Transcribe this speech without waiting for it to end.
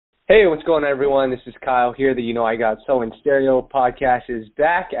Hey, what's going on, everyone? This is Kyle here. The I Got Soul in Stereo podcast is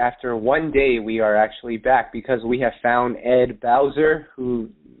back. After one day, we are actually back because we have found Ed Bowser, who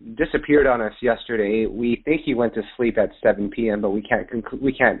disappeared on us yesterday. We think he went to sleep at 7 p.m., but we can't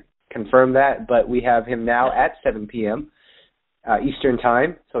confirm that. But we have him now at 7 p.m. Eastern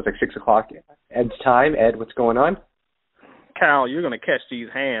time, so it's like 6 o'clock Ed's time. Ed, what's going on? Kyle, you're going to catch these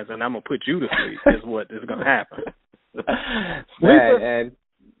hands, and I'm going to put you to sleep is what is going to happen. Man,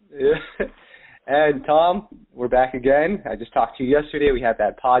 and Tom, we're back again. I just talked to you yesterday. We had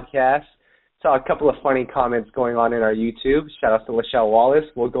that podcast. Saw a couple of funny comments going on in our YouTube. Shout out to Lachelle Wallace.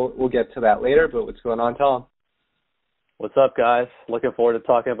 We'll get to that later. But what's going on, Tom? What's up, guys? Looking forward to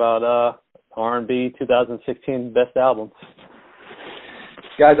talking about R&B 2016 best albums.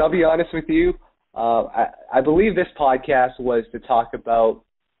 Guys, I'll be honest with you. I believe this podcast was to talk about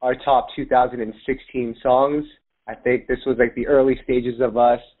our top 2016 songs. I think this was like the early stages of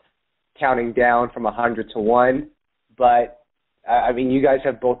us counting down from 100 to 1. But, I mean, you guys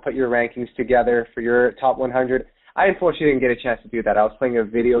have both put your rankings together for your top 100. I unfortunately didn't get a chance to do that. I was playing a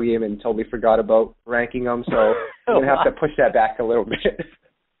video game and totally forgot about ranking them, so I'm going to have to push that back a little bit.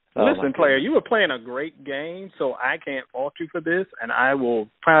 Listen, player, you were playing a great game, so I can't fault you for this, and I will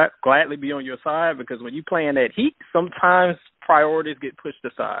gladly be on your side because when you're playing that heat, sometimes priorities get pushed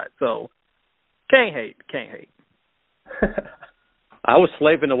aside. So can't hate. I was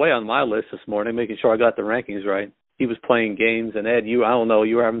slaving away on my list this morning, making sure I got the rankings right. He was playing games, and Ed, I don't know,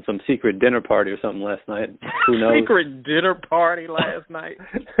 you were having some secret dinner party or something last night. Who knows? Secret dinner party last night?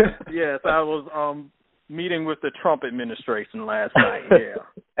 Yes, I was meeting with the Trump administration last night, yeah.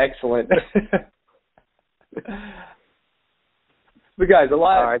 Excellent. But, guys, a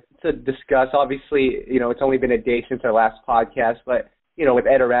lot to discuss. Obviously, it's only been a day since our last podcast, but, with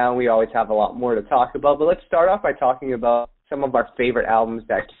Ed around, we always have a lot more to talk about. But let's start off by talking about some of our favorite albums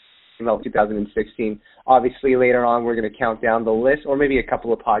that came out in 2016. Obviously, later on, we're going to count down the list, or maybe a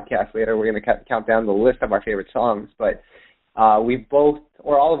couple of podcasts later, we're going to count down the list of our favorite songs. But we both,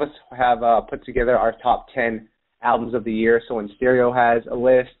 or all of us, have put together our top 10 albums of the year. So when Stereo has a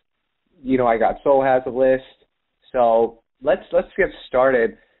list, I Got Soul has a list. So let's get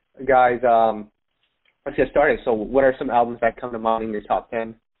started, guys. Let's get started. So what are some albums that come to mind in your top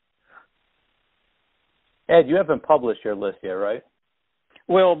 10? Ed, you haven't published your list yet, right?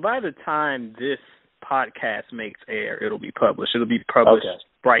 Well, by the time this podcast makes air, it'll be published. It'll be published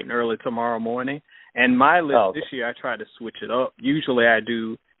bright and early tomorrow morning. And my list this year, I try to switch it up. Usually I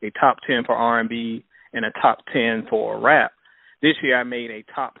do a top 10 for R&B and a top 10 for rap. This year I made a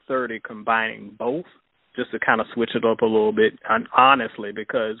top 30 combining both, just to kind of switch it up a little bit, honestly,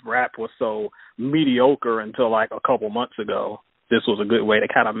 because rap was so mediocre until like a couple months ago. This was a good way to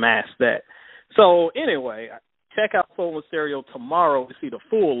kind of mask that. So anyway, check out Soul and Stereo tomorrow to see the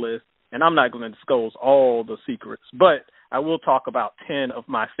full list, and I'm not going to disclose all the secrets, but I will talk about 10 of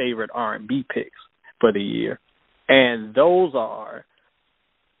my favorite R&B picks for the year. And those are,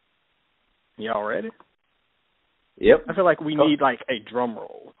 y'all ready? Yep. I feel like we need like a drum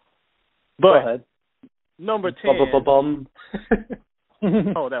roll. But go ahead. Number 10.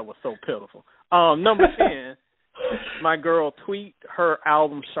 Oh, that was so pitiful. Number 10, my girl Tweet, her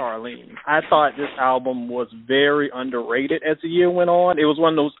album Charlene. I thought this album was very underrated as the year went on. It was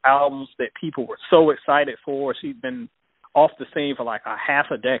one of those albums that people were so excited for. She'd been off the scene for like a half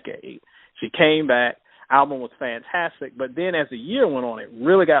a decade. She came back. Album was fantastic. But then as the year went on, it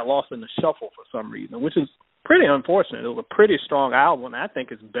really got lost in the shuffle for some reason, which is pretty unfortunate. It was a pretty strong album, and I think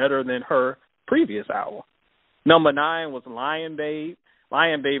it's better than her previous album. Number 9 was Lion Babe.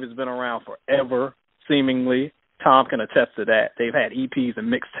 Lion Babe has been around forever, seemingly. Tom can attest to that. They've had EPs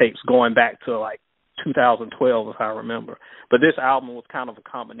and mixtapes going back to like 2012, if I remember. But this album was kind of a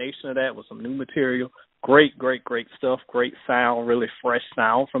combination of that with some new material. Great stuff. Great sound, really fresh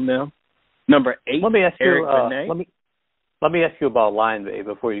sound from them. Number 8, let me ask Eric you, Benet. Let me ask you about Lion Babe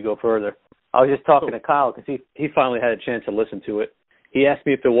before you go further. I was just talking to Kyle because he finally had a chance to listen to it. He asked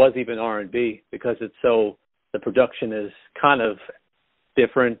me if there was even R&B because the production is kind of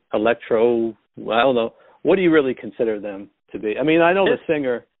different, electro. I don't know. What do you really consider them to be? I mean, I know the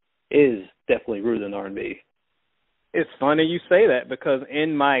singer is definitely rooted in R&B. It's funny you say that because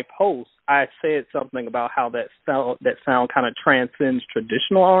in my post, I said something about how that sound kind of transcends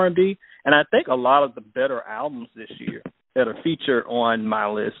traditional R&B, and I think a lot of the better albums this year that are featured on my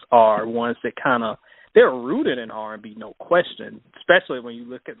list are ones that they're rooted in R&B, no question, especially when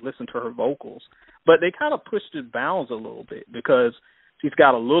you listen to her vocals. But they kind of pushed its bounds a little bit because she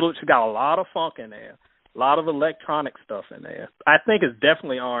got a lot of funk in there, a lot of electronic stuff in there. I think it's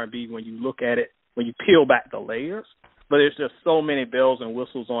definitely R&B when you look at it, when you peel back the layers. but there's just so many bells and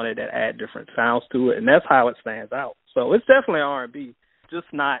whistles on it that add different sounds to it, and that's how it stands out. So it's definitely R&B, just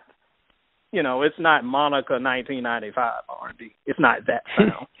not, you know, it's not Monica 1995 R&B. It's not that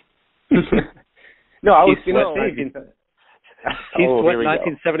sound. No, I was going to say. He's what,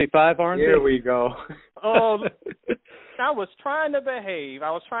 1975 R&B? Here we go. Oh, I was trying to behave.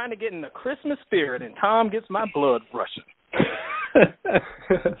 I was trying to get in the Christmas spirit, and Tom gets my blood rushing.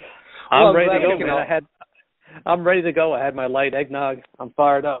 I'm ready to go, man. I'm ready to go. I had my light eggnog. I'm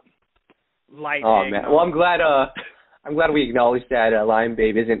fired up. Light eggnog. Man. Well, I'm glad we acknowledged that Lion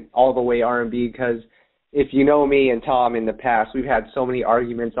Babe isn't all the way R&B, because if you know me and Tom in the past, we've had so many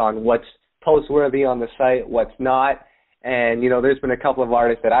arguments on what's post-worthy on the site, what's not. And, you know, there's been a couple of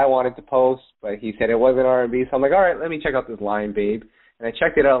artists that I wanted to post, but he said it wasn't R&B. So I'm like, all right, let me check out this Lion Babe. And I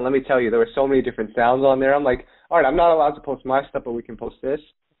checked it out, and let me tell you, there were so many different sounds on there. I'm like, all right, I'm not allowed to post my stuff, but we can post this.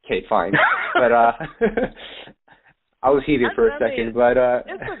 Okay, fine. But I was heated for a second. But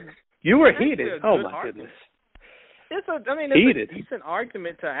you were heated. Oh, my goodness. It's a decent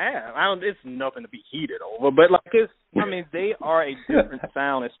argument to have. It's nothing to be heated over, but they are a different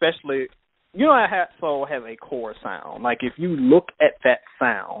sound, especially. You know, soul has a core sound. Like, if you look at that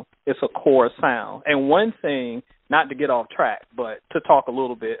sound, it's a core sound. And one thing, not to get off track, but to talk a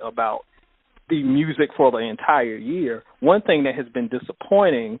little bit about the music for the entire year, one thing that has been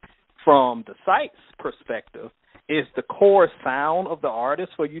disappointing from the site's perspective is the core sound of the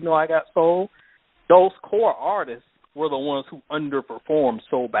artists for You Know I Got Soul. Those core artists were the ones who underperformed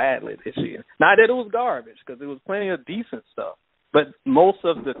so badly this year. Not that it was garbage, because there was plenty of decent stuff. But most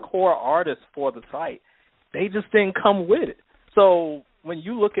of the core artists for the site, they just didn't come with it. So when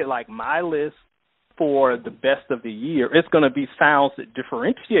you look at, like, my list for the best of the year, it's going to be sounds that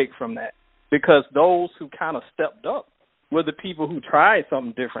differentiate from that, because those who kind of stepped up were the people who tried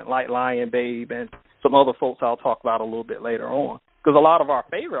something different, like Lion Babe and some other folks I'll talk about a little bit later on. Because a lot of our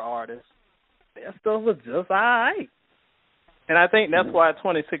favorite artists, their stuff was just all right. And I think that's why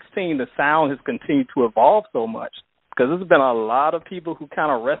 2016, the sound has continued to evolve so much. Because there's been a lot of people who kind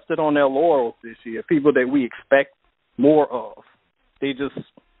of rested on their laurels this year, people that we expect more of. They just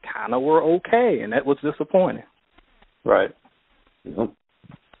kind of were okay, and that was disappointing. Right. Mm-hmm.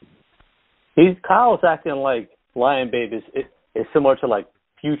 Kyle's acting like Lion Babe is similar to, like,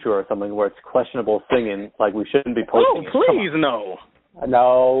 Future or something, where it's questionable singing, like we shouldn't be posting. Oh, please, no.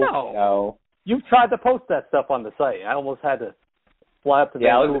 No. You've tried to post that stuff on the site. I almost had to fly up to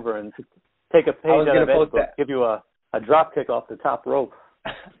Vancouver and take a page out of it, give you a drop kick off the top rope.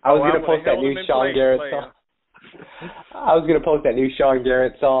 I was going to post that new Sean Garrett song. I was going to post that new Sean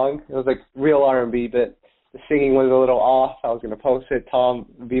Garrett song. It was like real R&B, but the singing was a little off. I was going to post it. Tom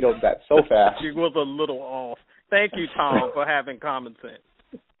vetoed that so fast. It was a little off. Thank you, Tom, for having common sense.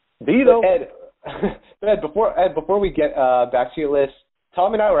 Veto. Ed, before we get back to your list,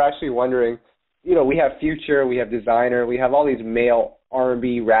 Tom and I were actually wondering, you know, we have Future, we have Designer, we have all these male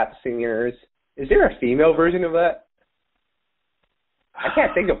R&B rap singers. Is there a female version of that? I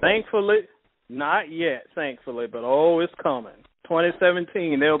can't think of one. Thankfully, not yet, but it's coming.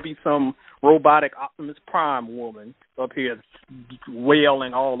 2017, there'll be some robotic Optimus Prime woman up here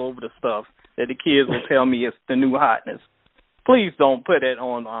wailing all over the stuff that the kids will tell me is the new hotness. Please don't put it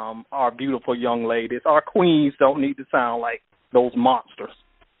on our beautiful young ladies. Our queens don't need to sound like those monsters.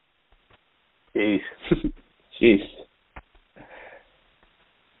 Jeez.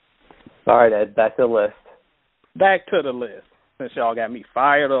 All right, Ed, back to the list. Back to the list, since y'all got me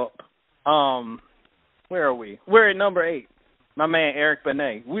fired up. Where are we? We're at number 8. My man, Eric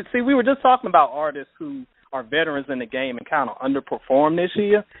Benet. We were just talking about artists who are veterans in the game and kind of underperformed this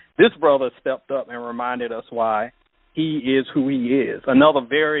year. This brother stepped up and reminded us why he is who he is. Another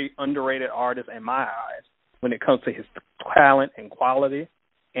very underrated artist in my eyes when it comes to his talent and quality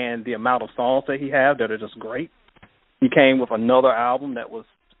and the amount of songs that he has that are just great. He came with another album that was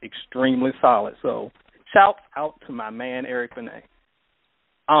extremely solid. So shout out to my man, Eric Benet.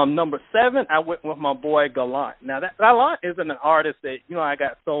 Number 7, I went with my boy Gallant. Now, that Gallant isn't an artist that, You Know I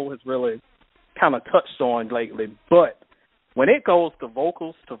Got Soul has really kind of touched on lately. But when it goes to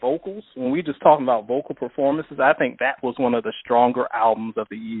vocals, when we just talking about vocal performances, I think that was one of the stronger albums of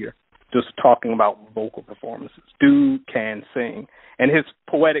the year, just talking about vocal performances. Dude can sing. And his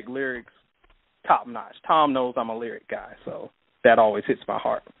poetic lyrics, top notch. Tom knows I'm a lyric guy, so that always hits my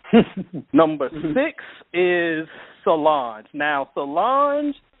heart. Number 6 is Solange. Now,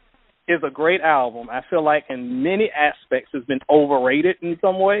 Solange is a great album. I feel like in many aspects it's been overrated in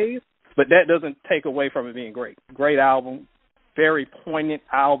some ways, but that doesn't take away from it being great. Great album, very poignant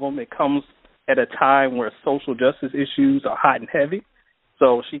album. It comes at a time where social justice issues are hot and heavy.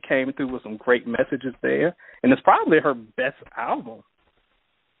 So she came through with some great messages there. And it's probably her best album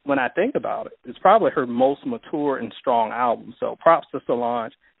when I think about it. It's probably her most mature and strong album. So props to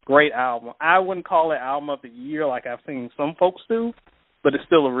Solange. Great album. I wouldn't call it album of the year like I've seen some folks do, but it's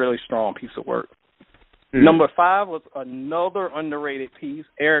still a really strong piece of work. Mm. Number 5 was another underrated piece,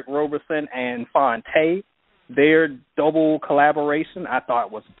 Eric Roberson and Fantasia. Their double collaboration I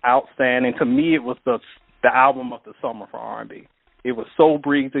thought was outstanding. To me, it was the album of the summer for R&B. It was so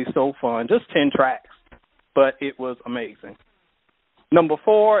breezy, so fun, just 10 tracks, but it was amazing. Number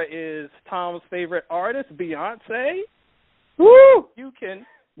 4 is Tom's favorite artist, Beyonce. Woo! You can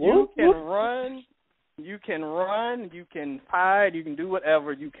run, you can hide, you can do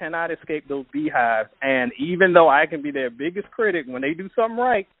whatever. You cannot escape those beehives. And even though I can be their biggest critic, when they do something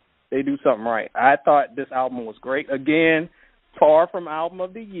right, they do something right. I thought this album was great. Again, far from album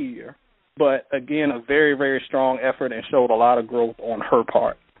of the year, but again, a very, very strong effort and showed a lot of growth on her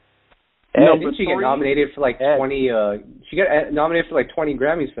part. Didn't she get nominated for like 20? She got nominated for like 20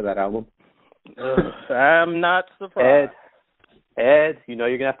 Grammys for that album. I'm not surprised. Ed, you know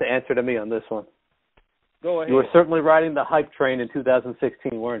you're gonna have to answer to me on this one. Go ahead. You were certainly riding the hype train in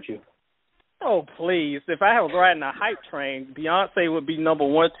 2016, weren't you? Oh please! If I was riding a hype train, Beyonce would be number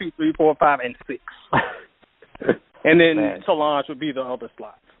 1, 2, 3, 4, 5, and 6, and then Solange would be the other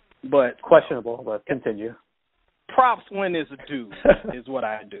slots. But questionable. But continue. Props when it's due is what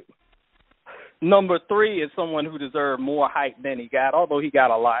I do. Number 3 is someone who deserved more hype than he got, although he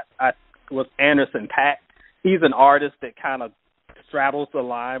got a lot. Was Anderson .Paak. He's an artist that kind of straddles the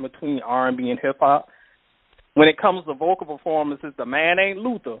line between R&B and hip-hop. When it comes to vocal performances, the man ain't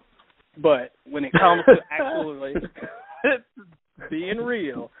Luther. But when it comes to actually being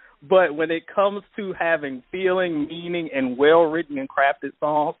real, but when it comes to having feeling, meaning, and well-written and crafted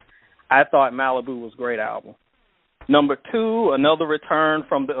songs, I thought Malibu was a great album. Number 2, another return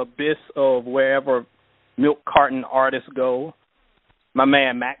from the abyss of wherever milk carton artists go. My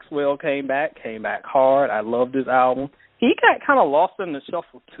man Maxwell came back hard. I loved his album. He got kind of lost in the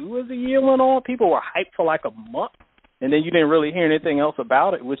shuffle, too, as the year went on. People were hyped for like a month, and then you didn't really hear anything else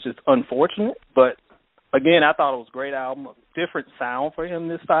about it, which is unfortunate. But, again, I thought it was a great album, a different sound for him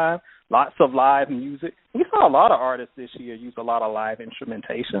this time, lots of live music. We saw a lot of artists this year use a lot of live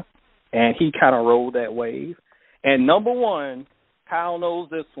instrumentation, and he kind of rode that wave. And number 1, Kyle knows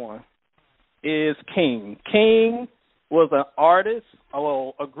this one, is King. King was an artist,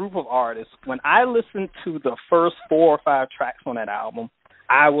 a group of artists. When I listened to the first 4 or 5 tracks on that album,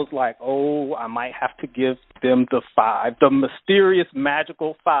 I was like, oh, I might have to give them the 5, the mysterious,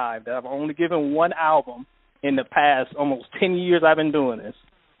 magical 5 that I've only given one album in the past almost 10 years I've been doing this.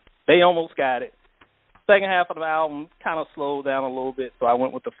 They almost got it. Second half of the album kind of slowed down a little bit, so I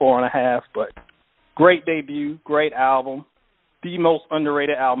went with the 4.5, but great debut, great album, the most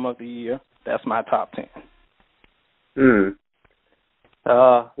underrated album of the year. That's my top 10.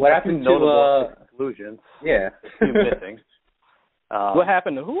 What happened to conclusions? Yeah. Missing. What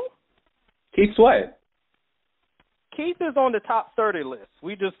happened to who? Keith Sweat. Keith is on the top 30 list.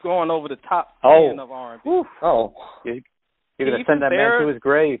 We just going over the top 10 of R&B. Oh. You're going to send that man to his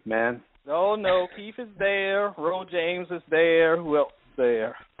grave, man. No. Keith is there. Ro James is there. Who else is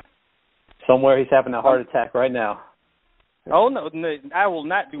there? Somewhere he's having a heart attack right now. Oh, no. I will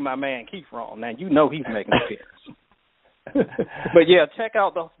not do my man Keith wrong. Now, you know he's making a appearance. But, yeah, check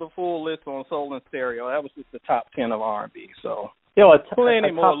out the full list on Soul and Stereo. That was just the top 10 of R&B. So,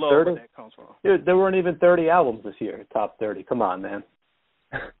 plenty more love where that comes from. Dude, there weren't even 30 albums this year, top 30. Come on, man.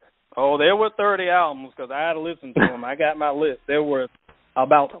 Oh, there were 30 albums because I had to listen to them. I got my list. There were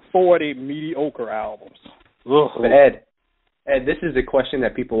about 40 mediocre albums. But Ed, this is a question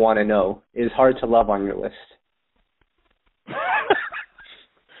that people want to know. Is Hard to Love on your list?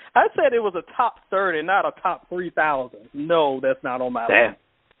 I said it was a top 30, not a top 3,000. No, that's not on my list.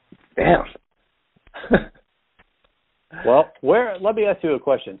 Damn. Well, let me ask you a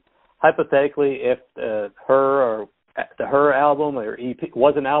question. Hypothetically, if her album or EP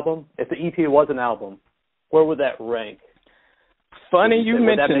was an album, if the EP was an album, where would that rank? Funny you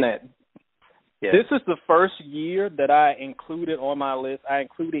mentioned that. Yeah. This is the first year that I included on my list. I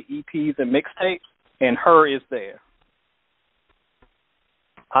included EPs and mixtapes, and her is there.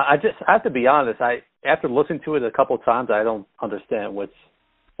 I have to be honest. After listening to it a couple of times, I don't understand what's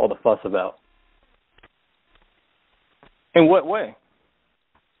all the fuss about. In what way?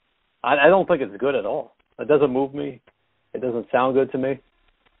 I don't think it's good at all. It doesn't move me. It doesn't sound good to me.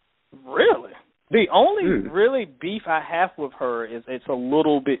 Really? The only really beef I have with her is it's a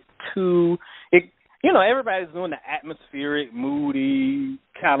little bit too. Everybody's doing the atmospheric, moody,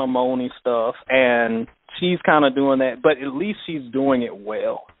 kind of moany stuff, and she's kind of doing that, but at least she's doing it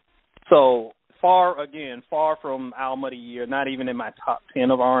well. So far from album of the year, not even in my top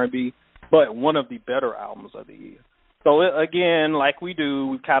 10 of R&B, but one of the better albums of the year. So again, like we do,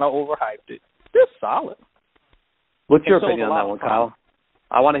 we kind of overhyped it. It's solid. What's your opinion on that one, Kyle?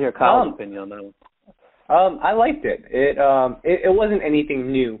 I want to hear Kyle's opinion on that one. I liked it. It wasn't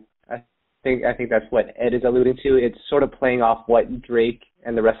anything new. I think that's what Ed is alluding to. It's sort of playing off what Drake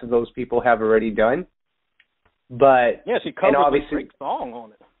and the rest of those people have already done. But yeah, she covered a Drake song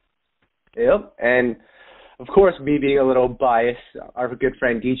on it. Yep, and of course, me being a little biased, our good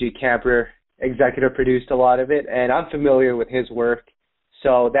friend DJ Camper executive produced a lot of it, and I'm familiar with his work,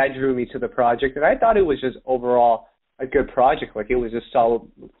 so that drew me to the project. And I thought it was just overall a good project. Like, it was just solid.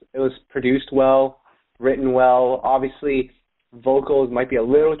 It was produced well, written well. Obviously, vocals might be a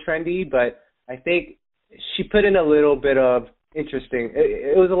little trendy, but I think she put in a little bit of interesting.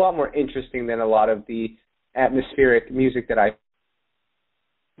 It was a lot more interesting than a lot of the atmospheric music that I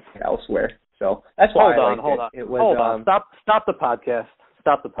elsewhere. So that's why Hold on. Stop the podcast.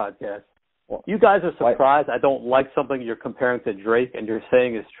 Stop the podcast. Well, you guys are surprised I don't like something you're comparing to Drake and you're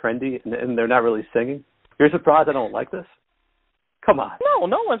saying is trendy and they're not really singing? You're surprised I don't like this? Come on.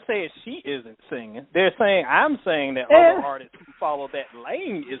 No one says she isn't singing. I'm saying that other artists who follow that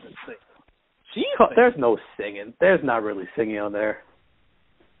lane isn't singing. There's no singing. There's not really singing on there.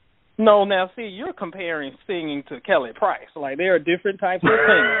 No, now see, you're comparing singing to Kelly Price. Like, there are different types of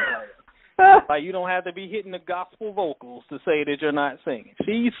singing. Like, you don't have to be hitting the gospel vocals to say that you're not singing.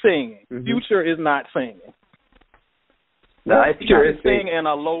 She's singing. Mm-hmm. Future is not singing. No, Future is singing in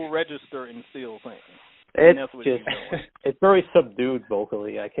a low register and still singing. It's very subdued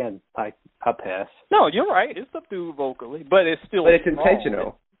vocally. I pass. No, you're right. It's subdued vocally, but it's still. But it's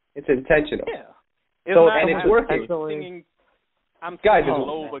intentional. It's intentional. Yeah. It's working. Singing, I'm singing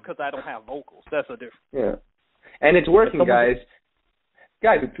low because I don't have vocals. That's a difference. Yeah, and it's working, guys.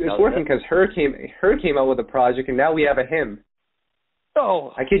 Guys, it's working because her came out with a project, and now we have a hymn.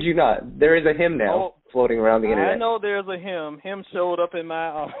 Oh, I kid you not. There is a hymn now floating around the internet. I know there's a hymn. Hymn showed up in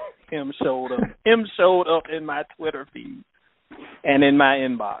my hymn showed up in my Twitter feed and in my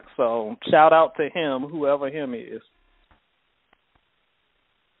inbox. So shout out to him, whoever him is.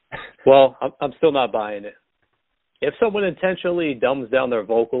 Well, I'm still not buying it. If someone intentionally dumbs down their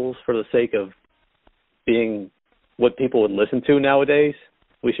vocals for the sake of being what people would listen to nowadays,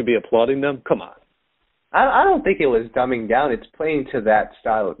 we should be applauding them? Come on. I don't think it was dumbing down. It's playing to that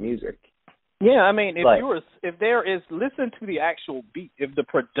style of music. Yeah, I mean, if there is, listen to the actual beat. If the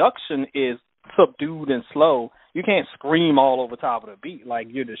production is subdued and slow, you can't scream all over top of the beat like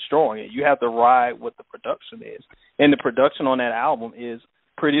you're destroying it. You have to ride what the production is. And the production on that album is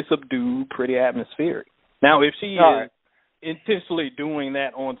pretty subdued, pretty atmospheric. Now, if she is intentionally doing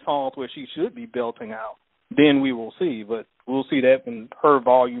that on songs where she should be belting out, then we will see. But we'll see that when her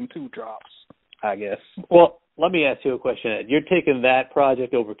Volume 2 drops, I guess. Well, let me ask you a question, Ed. You're taking that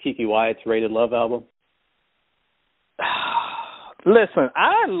project over Keke Wyatt's Rated Love album? Listen,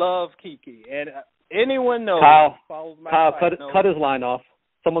 I love Keke, and anyone knows. Kyle, cut his line off.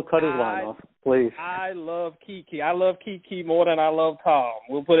 Someone cut his line off, please. I love Keke. I love Keke more than I love Tom.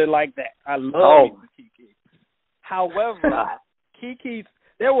 We'll put it like that. I love Keke. However, Keke's,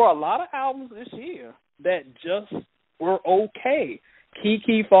 there were a lot of albums this year that just were okay.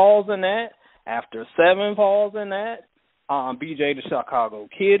 Keke falls in that. After 7 falls in that. BJ the Chicago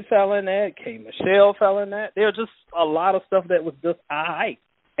Kid fell in that. K. Michelle fell in that. There's just a lot of stuff that was just alright.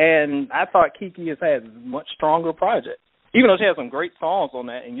 And I thought Keke has had a much stronger project. Even though she has some great songs on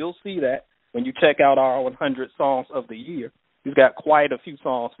that, and you'll see that when you check out our 100 songs of the year. She's got quite a few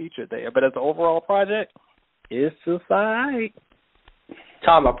songs featured there. But as an overall project, it's just alright.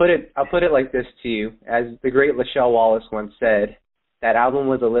 Tom, I'll put it like this to you. As the great Lachelle Wallace once said, that album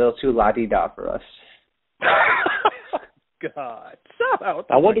was a little too la-di-da for us. God. Shout out.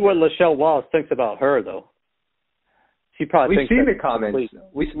 I wonder what Lachelle Wallace thinks about her, though. She probably We've seen the comments.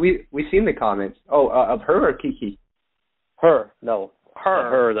 We've seen the comments. Oh, of her or Keke? Her. No.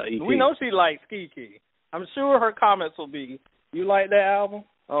 Her. The EP. We know she likes Keke. I'm sure her comments will be, you like that album?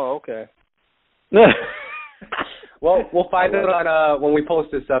 Oh, okay. Well, we'll find out on when we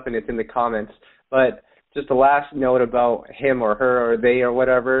post this up and it's in the comments. But just the last note about him or her or they or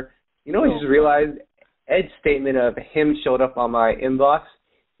whatever. You know, I just realized Ed's statement of him showed up on my inbox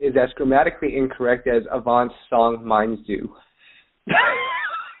is as grammatically incorrect as Avant's song Minds Do.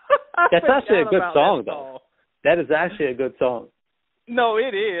 That's actually a good song, though. That is actually a good song. No,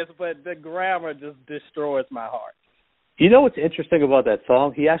 it is, but the grammar just destroys my heart. You know what's interesting about that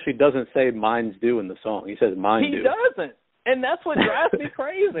song? He actually doesn't say minds do in the song. He says mine do. He doesn't. And that's what drives me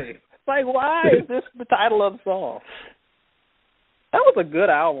crazy. Like, why is this the title of the song? That was a good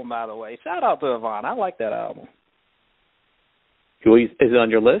album, by the way. Shout out to Yvonne. I like that album. Is it on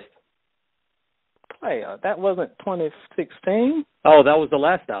your list? Hey, that wasn't 2016? Oh, that was the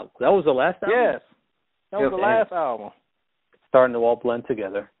last album. Yes. That was the last album. It's starting to all blend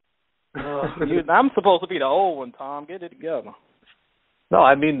together. I'm supposed to be the old one, Tom. Get it together. No,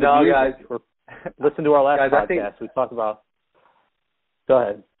 I mean, guys. Listen to our last guys, podcast. We talked about... Go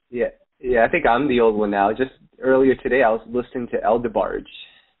ahead. Yeah, I think I'm the old one now. Just earlier today, I was listening to El DeBarge.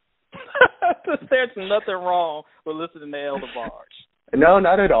 There's nothing wrong with listening to El DeBarge. No,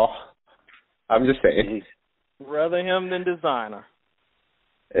 not at all. I'm just saying. Rather him than Designer.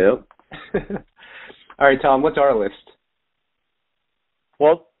 Yep. All right, Tom, what's our list?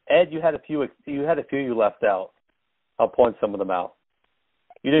 Well, Ed, you had a few you left out. I'll point some of them out.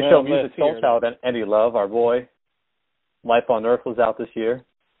 You didn't show Musiq Soulchild any love, our boy. Life on Earth was out this year.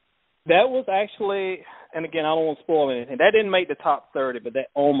 That was actually, and again, I don't want to spoil anything. That didn't make the top 30, but that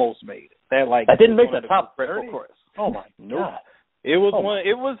almost made it. That didn't make the top 30. Oh my God! It was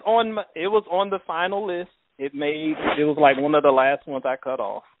It was on the final list. It was like one of the last ones I cut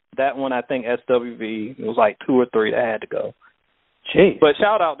off. That one, I think SWV. It was like 2 or 3 that had to go. Jeez. But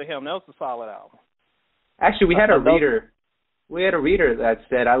shout out to him. That was a solid album. Actually, we had a reader. We had a reader that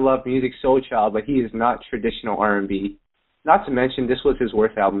said, "I love Musiq Soulchild, but he is not traditional R&B." Not to mention, this was his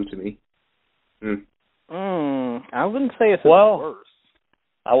worst album to me. I wouldn't say it's his worst.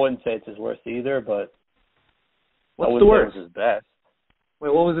 I wouldn't say it's his worst either, but what's the worst? It was his best.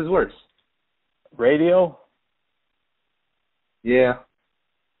 Wait, what was his worst? Radio? Yeah.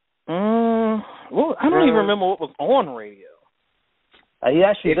 Well, I don't even remember what was on radio. He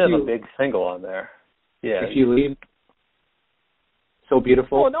actually did a big single on there. Yeah. If You Leave. So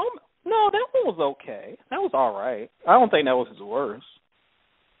Beautiful. Oh, no, that one was okay. That was all right. I don't think that was his worst.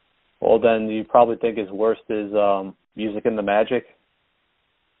 Well, then you probably think his worst is Music and the Magic?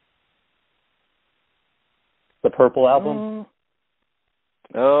 The Purple album?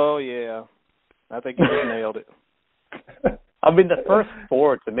 Oh, yeah. I think you just nailed it. I mean, the first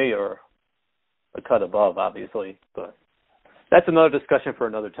 4 to me are a cut above, obviously, but that's another discussion for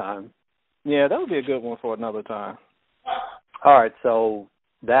another time. Yeah, that would be a good one for another time. All right, so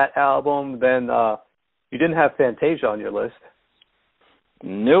that album, then you didn't have Fantasia on your list.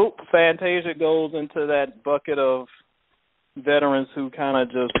 Nope. Fantasia goes into that bucket of veterans who kind of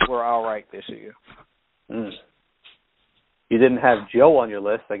just were all right this year. You didn't have Joe on your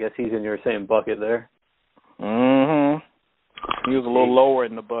list. I guess he's in your same bucket there. Mm-hmm. He was a little lower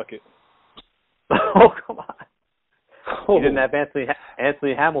in the bucket. Oh, come on. You didn't have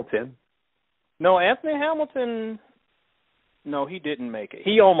Anthony Hamilton. No, Anthony Hamilton, no, he didn't make it.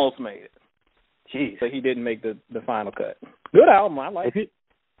 He almost made it. Jeez. But he didn't make the final cut. Good album. I like it.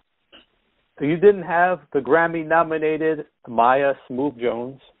 You didn't have the Grammy-nominated Maya Smoove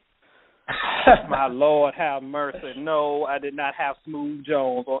Jones. My Lord, have mercy. No, I did not have Smoove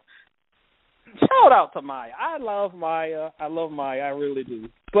Jones. Shout out to Maya. I love Maya. I really do.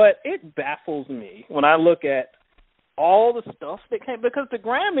 But it baffles me when I look at all the stuff that came, because the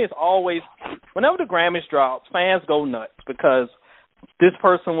Grammys always, whenever the Grammys drops, fans go nuts because this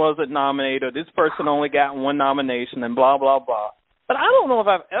person wasn't nominated or this person only got one nomination and blah, blah, blah. But I don't know if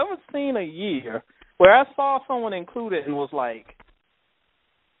I've ever seen a year where I saw someone included and was like,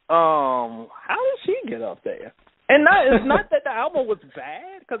 how did she get up there? And it's not that the album was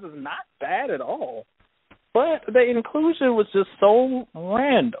bad, because it's not bad at all. But the inclusion was just so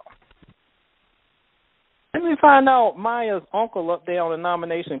random. Let me find out Maya's uncle up there on the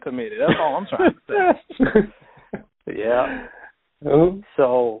nomination committee. That's all I'm trying to say. Yeah.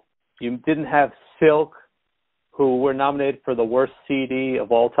 So you didn't have Silk, who were nominated for the worst CD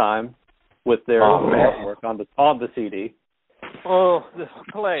of all time with their artwork on the CD. Oh,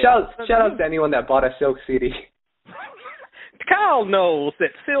 Clay. Shout out to anyone that bought a Silk CD. Kyle knows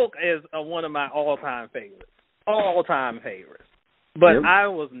that Silk is one of my all-time favorites. But yep. I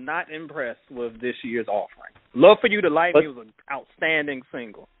was not impressed with this year's offering. Love for You to Life Me was an outstanding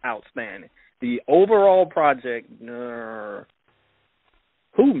single. Outstanding. The overall project, who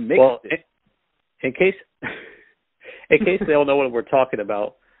mixed it? In case they don't know what we're talking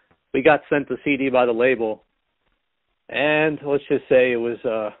about, we got sent the CD by the label, and let's just say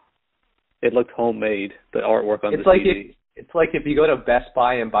it looked homemade, the artwork on the CD. It's like if you go to Best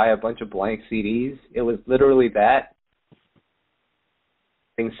Buy and buy a bunch of blank CDs, it was literally that.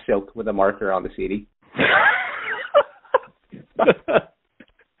 Thing Silk with a marker on the CD.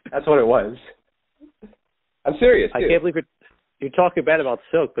 That's what it was. I'm serious, too. I can't believe you're talking bad about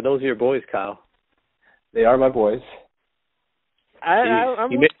Silk, but those are your boys, Kyle. They are my boys. I'm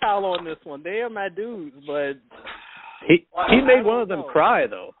with Kyle on this one. They are my dudes, but he made one of them cry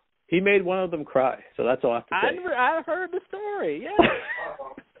though. He made one of them cry, so that's all I have to say. I heard the story. Yeah.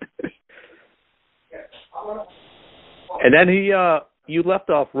 And then you left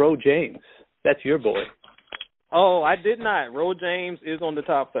off Ro James. That's your boy. Oh, I did not. Ro James is on the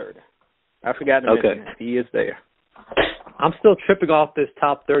top 30. I forgot to mention that. He is there. I'm still tripping off this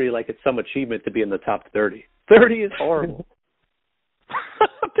top 30 like it's some achievement to be in the top 30. 30 is horrible.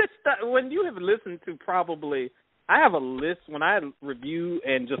 When you have listened to probably, I have a list when I review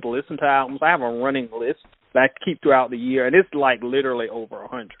and just listen to albums. I have a running list that I keep throughout the year, and it's like literally over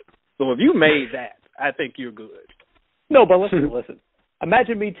 100. So if you made that, I think you're good. No, but listen.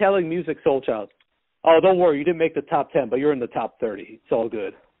 Imagine me telling Musiq Soulchild, oh, don't worry, you didn't make the top 10, but you're in the top 30. It's all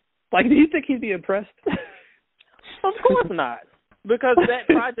good. Like, do you think he'd be impressed? Of course not, because that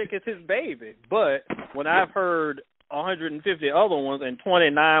project is his baby. But when I've heard 150 other ones and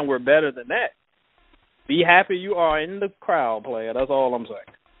 29 were better than that, be happy you are in the crowd, player. That's all I'm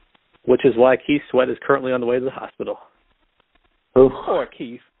saying. Which is why Keith Sweat is currently on the way to the hospital. Oof. Poor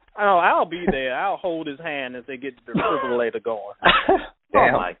Keith. I'll be there. I'll hold his hand as they get the defibrillator going.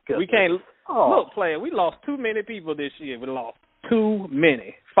 Damn. Oh, my goodness. We can't. Look, player, we lost too many people this year. We lost too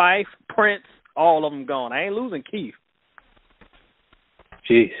many. Fife, Prince, all of them gone. I ain't losing Keith.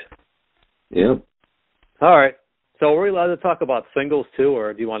 Jeez. Yep. All right. So are we allowed to talk about singles too,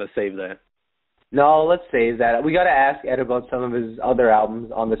 or do you want to save that? No, let's save that. We got to ask Ed about some of his other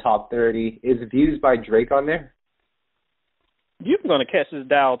albums on the top 30. Is Views by Drake on there? You're going to catch this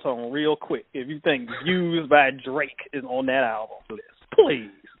dial tone real quick if you think Views by Drake is on that album list.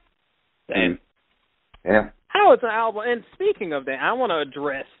 Please. Damn. Yeah. How it's an album. And speaking of that, I want to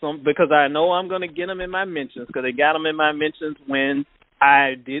address some, because I know I'm going to get them in my mentions, because they got them in my mentions when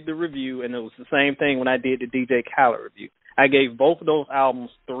I did the review, and it was the same thing when I did the DJ Khaled review. I gave both of those albums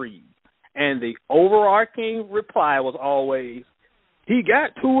 3. And the overarching reply was always, he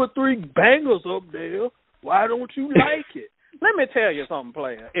got 2 or 3 bangers up there. Why don't you like it? Let me tell you something,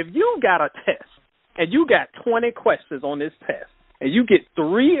 player. If you got a test and you got 20 questions on this test and you get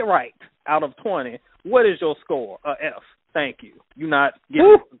 3 right out of 20, what is your score? A F. Thank you. You're not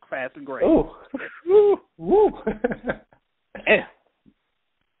getting a passing grade. Ooh. Woo.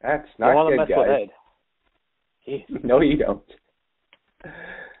 That's not good, guys. No, you don't.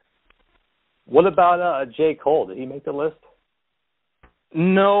 What about J. Cole? Did he make the list?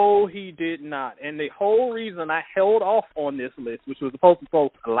 No, he did not. And the whole reason I held off on this list, which was supposed to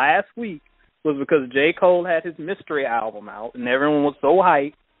post last week, was because J. Cole had his mystery album out, and everyone was so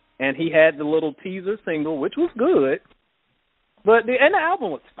hyped, and he had the little teaser single, which was good. But the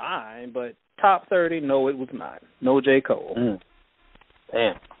album was fine, but top 30, no, it was not. No J. Cole.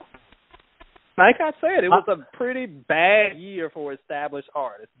 Damn. Like I said, it was a pretty bad year for established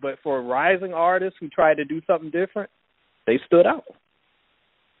artists, but for rising artists who tried to do something different, they stood out.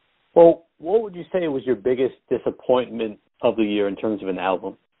 Well, what would you say was your biggest disappointment of the year in terms of an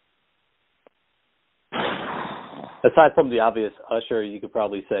album? Aside from the obvious Usher, you could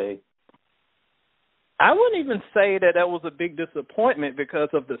probably say. I wouldn't even say that was a big disappointment because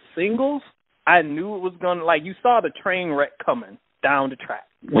of the singles. I knew it was going to, like, you saw the train wreck coming down the track.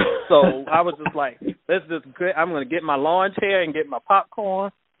 So I was just like, I'm going to get my lawn chair and get my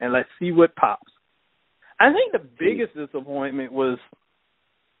popcorn, and let's see what pops. I think the biggest disappointment was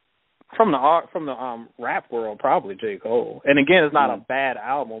from the rap world, probably J. Cole. And again, it's not a bad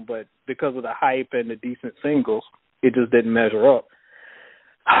album, but because of the hype and the decent singles, it just didn't measure up.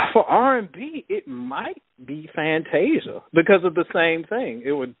 For R&B, it might be Fantasia because of the same thing.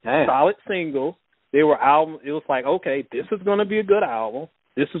 It was solid singles. They were albums. It was like, okay, this is going to be a good album.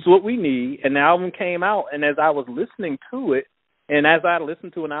 This is what we need. And the album came out, and as I was listening to it, and as I listen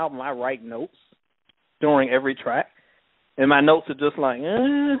to an album, I write notes during every track. And my notes are just like,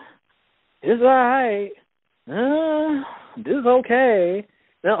 it's all right. This is okay.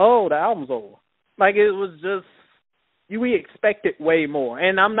 Then, the album's over. Like, it was just, we expected way more.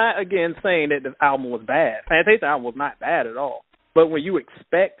 And I'm not, again, saying that the album was bad. Fantasia album was not bad at all. But when you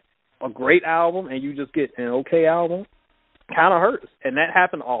expect a great album and you just get an okay album, kind of hurts. And that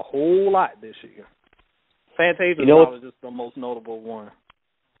happened a whole lot this year. Fantasia was just the most notable one.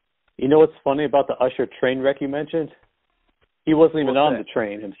 You know what's funny about the Usher train wreck you mentioned? He wasn't even on the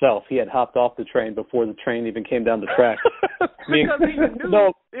train himself. He had hopped off the train before the train even came down the track. Because he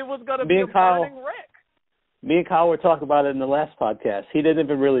knew it was going to be a burning wreck. Me and Kyle were talking about it in the last podcast. He didn't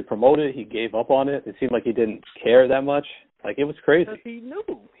even really promote it. He gave up on it. It seemed like he didn't care that much. Like, it was crazy. Because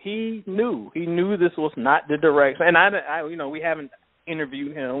he knew this was not the direction. And I we haven't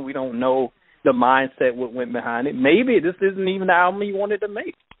interviewed him. We don't know the mindset what went behind it. Maybe this isn't even the album he wanted to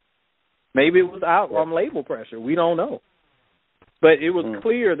make. Maybe it was out on label pressure. We don't know. But it was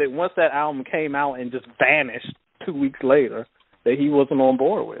clear that once that album came out and just vanished 2 weeks later, that he wasn't on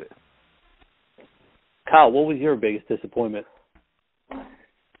board with it. Kyle, what was your biggest disappointment?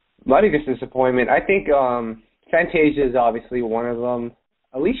 My biggest disappointment, I think Fantasia is obviously one of them.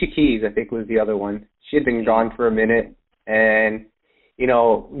 Alicia Keys, I think, was the other one. She had been gone for a minute, and, you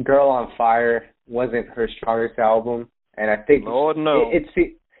know, Girl on Fire wasn't her strongest album, and I think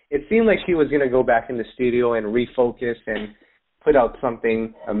it seemed like she was going to go back in the studio and refocus and put out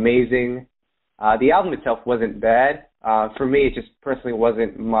something amazing. The album itself wasn't bad. For me, it just personally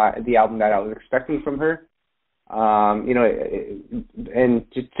wasn't the album that I was expecting from her. You know, and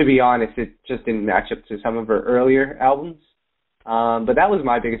to be honest, it just didn't match up to some of her earlier albums. But that was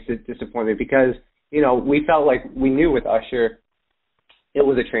my biggest disappointment because, you know, we felt like we knew with Usher it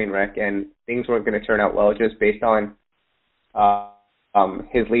was a train wreck and things weren't going to turn out well just based on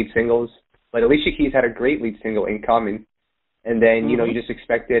his lead singles. But Alicia Keys had a great lead single, Incoming, and then, you know, you just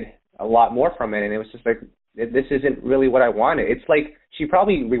expected a lot more from it, and it was just like, this isn't really what I wanted. It's like she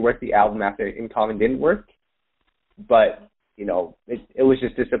probably reworked the album after Incoming didn't work, but, you know, it was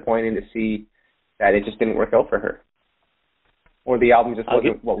just disappointing to see that it just didn't work out for her. Or the album just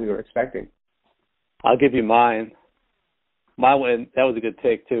wasn't what we were expecting. I'll give you mine. Mine was, that was a good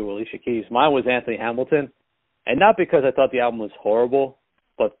take, too, Alicia Keys. Mine was Anthony Hamilton. And not because I thought the album was horrible,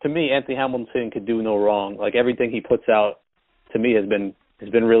 but to me, Anthony Hamilton could do no wrong. Like, everything he puts out, to me, has been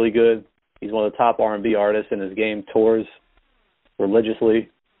really good. He's one of the top R&B artists in his game, tours religiously.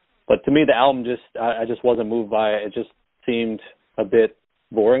 But to me, the album I just wasn't moved by it. It just seemed a bit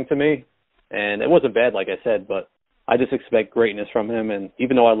boring to me. And it wasn't bad, like I said, but I just expect greatness from him. And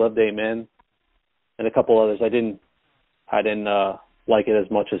even though I loved Amen and a couple others, I didn't like it as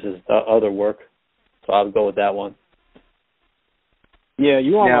much as his other work. So I would go with that one. Yeah,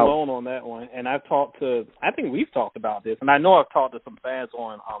 you aren't alone on that one. And I think we've talked about this, and I know I've talked to some fans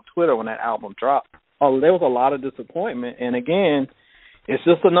on Twitter when that album dropped. Oh, there was a lot of disappointment. And again, it's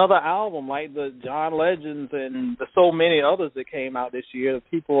just another album like the John Legends and the so many others that came out this year.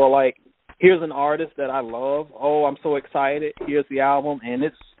 People are like, here's an artist that I love. Oh, I'm so excited. Here's the album, and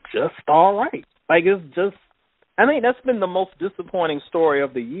it's just all right. Like, it's just, I think that's been the most disappointing story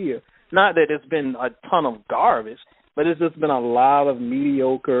of the year. Not that it's been a ton of garbage, but it's just been a lot of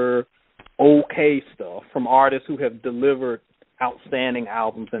mediocre, okay stuff from artists who have delivered outstanding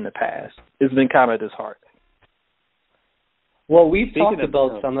albums in the past. It's been kind of disheartening. Well, we've talked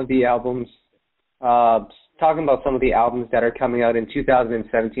about some of the albums, talking about some of the albums that are coming out in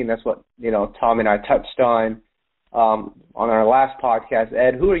 2017. That's what, you know, Tom and I touched on our last podcast.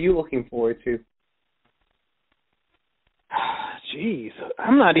 Ed, who are you looking forward to? Jeez,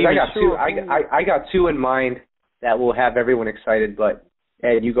 I'm not even sure. I got two in mind that will have everyone excited, but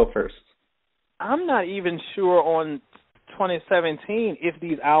Ed, you go first. I'm not even sure on 2017 if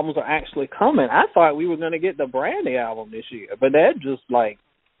these albums are actually coming. I thought we were going to get the Brandy album this year, but that just like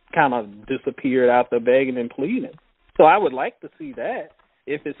kind of disappeared after begging and pleading. So I would like to see that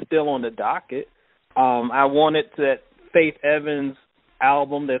if it's still on the docket. I wanted that Faith Evans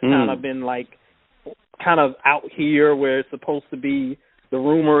album that's kind of been like kind of out here where it's supposed to be. The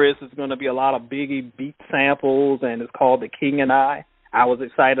rumor is it's going to be a lot of Biggie beat samples, and it's called The King and I. I was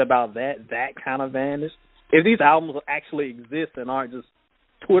excited about that. That kind of vanished. If these albums actually exist and aren't just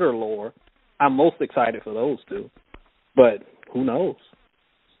Twitter lore, I'm most excited for those two. But who knows?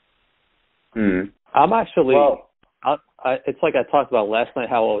 I'm actually, it's like I talked about last night,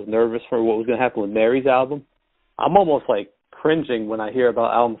 how I was nervous for what was going to happen with Mary's album. I'm almost like cringing when I hear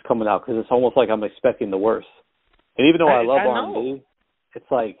about albums coming out because it's almost like I'm expecting the worst. And even though I love R&B, it's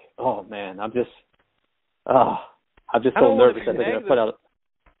like, oh man, I'm just so nervous that they're going to put out.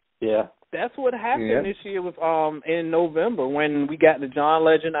 Yeah. That's what happened this year with in November when we got the John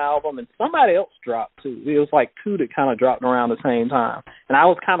Legend album and somebody else dropped too. It was like two that kind of dropped around the same time. And I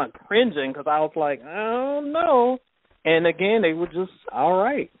was kind of cringing because I was like, I don't know. And again, they were just all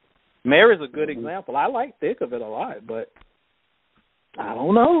right. Mary's a good example. I like Thick of It a lot, but I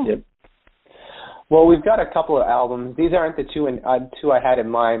don't know. Yep. Well, we've got a couple of albums. These aren't the two I had in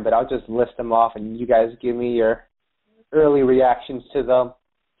mind, but I'll just list them off and you guys give me your early reactions to them.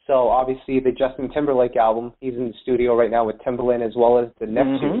 So, obviously, the Justin Timberlake album, he's in the studio right now with Timbaland as well as the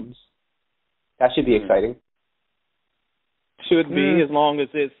Neptunes. That should be exciting. Should be, as long as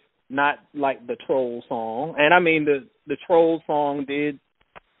it's not like the Troll song. And, I mean, the Troll song did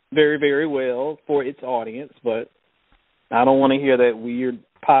very, very well for its audience, but I don't want to hear that weird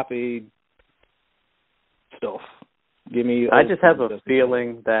poppy stuff. I just have a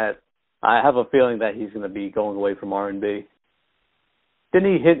feeling that I have a feeling that he's going to be going away from R&B.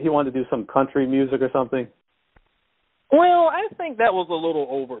 Didn't he wanted to do some country music or something? Well, I think that was a little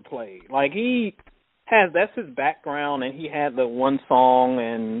overplayed. Like, that's his background, and he had the one song,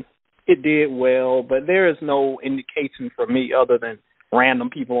 and it did well, but there is no indication for me other than random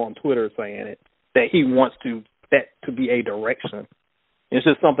people on Twitter saying it, that he wants that to be a direction. It's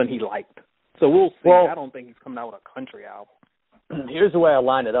just something he liked. So we'll see. Well, I don't think he's coming out with a country album. Here's the way I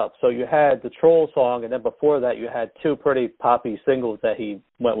line it up. So you had the Troll song, and then before that you had two pretty poppy singles that he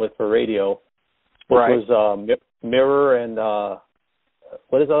went with for radio, which was Mirror and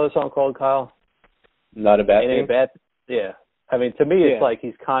what is the other song called, Kyle? Not a Bad Thing. Yeah. I mean, to me, it's like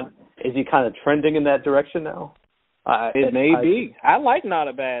is he kind of trending in that direction now? It may be. I like Not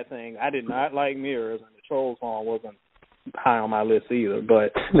a Bad Thing. I did not like Mirrors, and the Troll song wasn't high on my list either.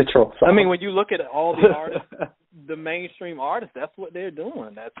 But the Troll song. I mean, when you look at all the artists, the mainstream artists, that's what they're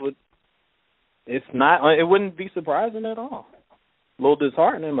doing. That's what. It's not. It wouldn't be surprising at all. A little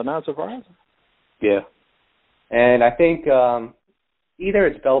disheartening, but not surprising. Yeah. And I think either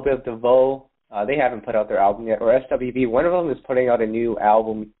it's Belle Biv DeVoe, they haven't put out their album yet, or SWV. One of them is putting out a new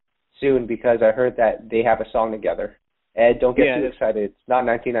album soon because I heard that they have a song together. Ed, don't get too excited. It's not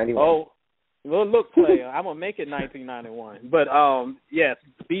 1991. Oh, well, look, player, I'm going to make it 1991. But, yes,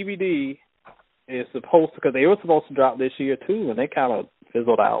 BBD is supposed to, because they were supposed to drop this year, too, and they kind of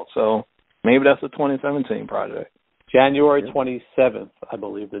fizzled out. So maybe that's a 2017 project. January 27th, I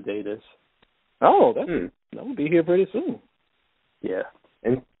believe the date is. Oh, that will be here pretty soon. Yeah.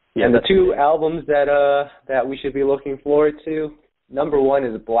 And the two albums that we should be looking forward to, number one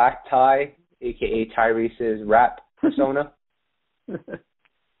is Black Tie, a.k.a. Tyrese's rap persona.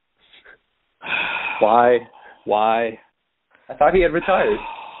 Why? I thought he had retired.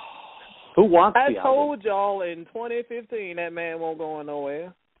 Who wants the album? I told y'all in 2015 that man won't go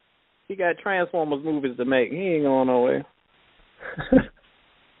nowhere. He got Transformers movies to make. He ain't going nowhere.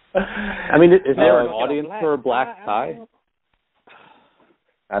 I mean, is there an audience for Black Tie?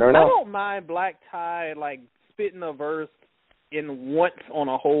 I don't know. I don't mind Black Tie, like, spitting a verse in once on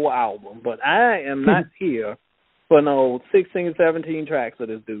a whole album, but I am not here for no 16, 17 tracks of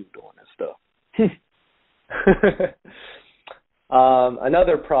this dude doing this stuff.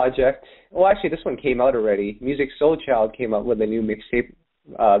 Another project. Well, actually, this one came out already. Musiq Soulchild came out with a new mixtape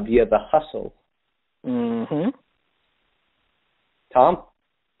via The Hustle. Mm-hmm. Tom?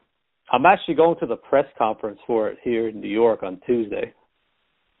 I'm actually going to the press conference for it here in New York on Tuesday.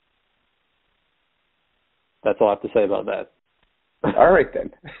 That's all I have to say about that. All right,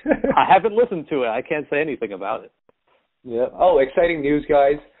 then. I haven't listened to it. I can't say anything about it. Yeah. Oh, exciting news,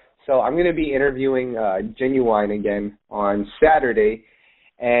 guys. So I'm going to be interviewing Genuine again on Saturday,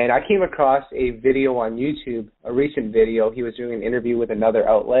 and I came across a video on YouTube, a recent video. He was doing an interview with another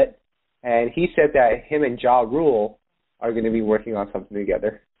outlet, and he said that him and Ja Rule are going to be working on something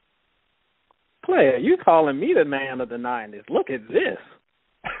together. Player, you calling me the man of the 90s. Look at this.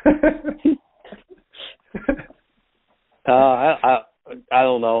 I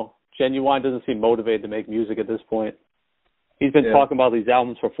don't know. Genuine doesn't seem motivated to make music at this point. He's been talking about these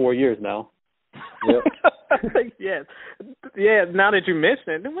albums for 4 years now. Yep. Yes. Yeah, now that you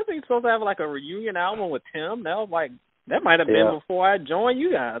mention it, wasn't he supposed to have like a reunion album with Tim? That might have been before I joined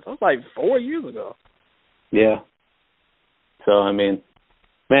you guys. That was like 4 years ago. Yeah. So I mean,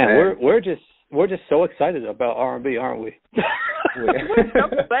 man, we're just so excited about R&B, aren't we?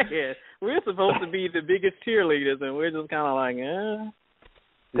 We're supposed to be the biggest cheerleaders, and we're just kind of like,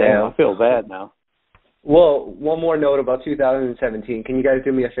 Damn, I feel bad now. Well, one more note about 2017. Can you guys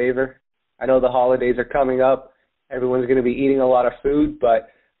do me a favor? I know the holidays are coming up. Everyone's going to be eating a lot of food, but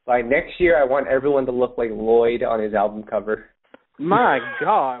by next year, I want everyone to look like Lloyd on his album cover. My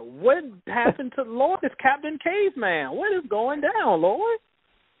God, what happened to Lloyd? It's Captain Caveman. What is going down, Lloyd?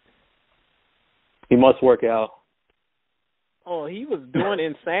 He must work out. Oh, he was doing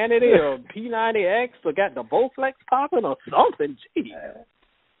Insanity or P90X or got the Bowflex popping or something. Gee.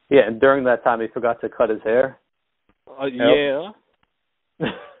 Yeah, and during that time, he forgot to cut his hair. Yeah.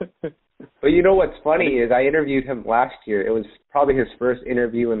 But you know what's funny is I interviewed him last year. It was probably his first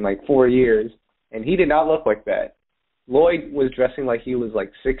interview in like 4 years, and he did not look like that. Lloyd was dressing like he was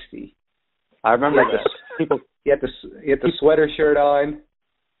like 60. I remember that. He had the sweater shirt on.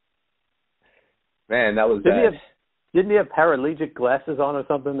 Man, that was bad. Didn't he have paraplegic glasses on or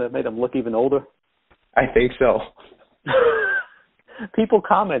something that made him look even older? I think so. People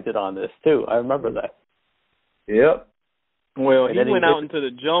commented on this, too. I remember that. Yep. Well, he went out into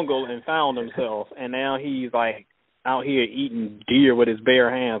the jungle and found himself, and now he's, like, out here eating deer with his bare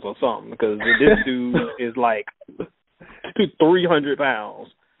hands or something, because this dude is, like, 300 pounds.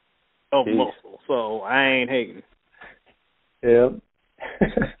 of muscle, so I ain't hating. Yeah.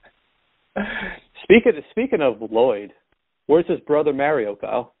 Speaking of Lloyd, where's his brother Mario,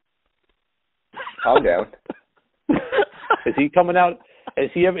 Kyle? Calm down. Is he coming out? Is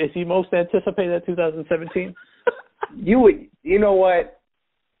he most anticipated at 2017? You know what?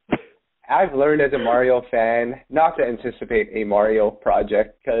 I've learned as a Mario fan not to anticipate a Mario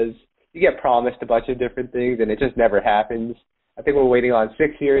project because you get promised a bunch of different things and it just never happens. I think we're waiting on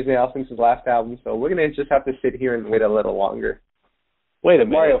 6 years now since his last album, so we're going to just have to sit here and wait a little longer. Wait a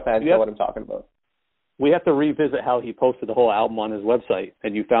minute. Mario fans know what I'm talking about. We have to revisit how he posted the whole album on his website,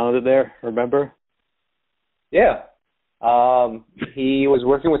 and you found it there, remember? Yeah. He was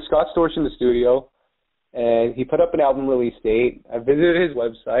working with Scott Storch in the studio, and he put up an album release date. I visited his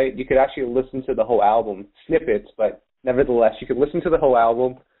website. You could actually listen to the whole album, snippets, but nevertheless, you could listen to the whole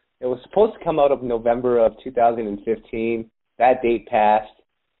album. It was supposed to come out of November of 2015. That date passed.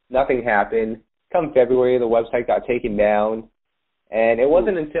 Nothing happened. Come February, the website got taken down. And it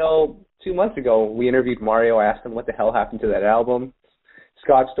wasn't until 2 months ago we interviewed Mario, asked him what the hell happened to that album.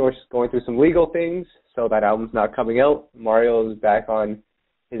 Scott Storch is going through some legal things, so that album's not coming out. Mario is back on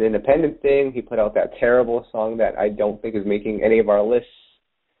his independent thing. He put out that terrible song that I don't think is making any of our lists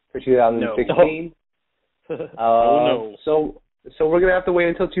for 2016. No. So we're going to have to wait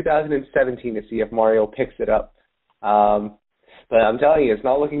until 2017 to see if Mario picks it up. But I'm telling you, it's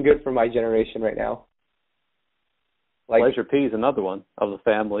not looking good for my generation right now. Pleasure P is another one of the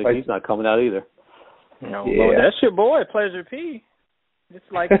family. He's not coming out either. No, well, that's your boy, Pleasure P. It's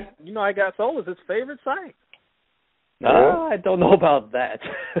like, YouKnowIGotSoul is his favorite site. I don't know about that.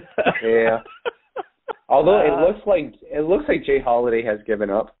 Yeah. Although it looks like Jay Holiday has given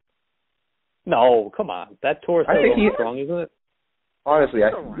up. No, come on. That tour is so strong, isn't it? Honestly,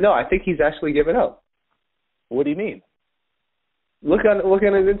 I think he's actually given up. What do you mean? Look on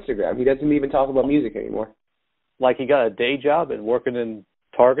his Instagram. He doesn't even talk about music anymore. Like he got a day job and working in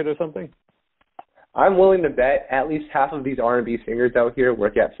Target or something? I'm willing to bet at least half of these R&B singers out here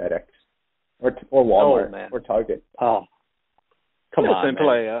work at FedEx or Walmart or Target. Oh, come on, man.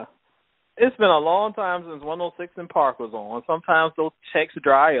 Player. It's been a long time since 106 in Park was on. Sometimes those checks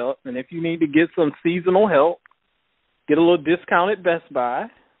dry up, and if you need to get some seasonal help, get a little discount at Best Buy,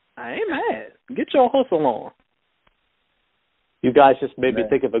 I ain't mad. Get your hustle on. You guys just made me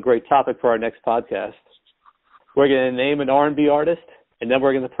think of a great topic for our next podcast. We're going to name an R&B artist, and then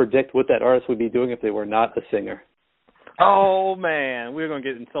we're going to predict what that artist would be doing if they were not a singer. Oh, man. We're going to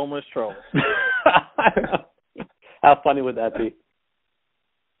get in so much trouble. How funny would that be?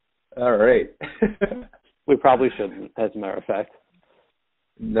 All right. We probably shouldn't, as a matter of fact.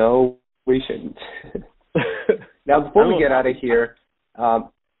 No, we shouldn't. Now, before we get out of here,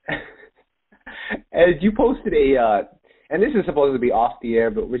 Ed, you posted and this is supposed to be off the air,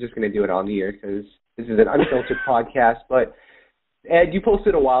 but we're just going to do it on the air because this is an unfiltered podcast. But, Ed, you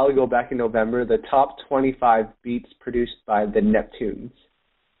posted a while ago, back in November, the top 25 beats produced by the Neptunes.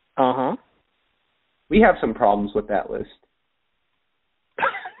 Uh-huh. We have some problems with that list.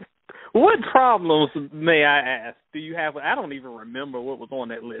 What problems, may I ask, do you have? I don't even remember what was on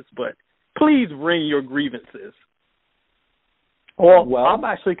that list, but please bring your grievances. Well, I'm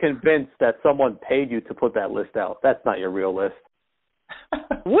actually convinced that someone paid you to put that list out. That's not your real list.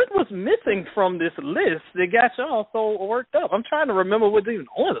 What was missing from this list that got y'all so worked up? I'm trying to remember what's even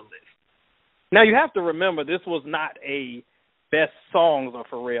on the list. Now, you have to remember this was not a best songs or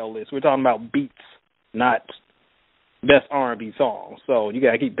for real list. We're talking about beats, not best R&B songs. So you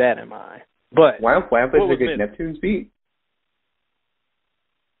got to keep that in mind. But Wamp Wamp is a good Neptunes beat.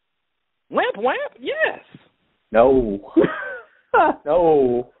 Wamp Wamp? Yes. No.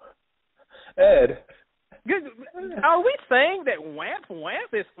 No. Ed. Are we saying that Wamp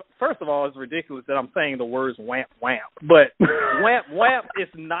Wamp is, first of all, it's ridiculous that I'm saying the words Wamp Wamp, but Wamp Wamp is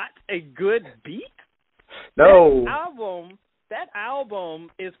not a good beat? No. That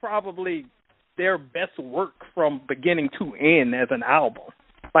album is probably their best work from beginning to end as an album.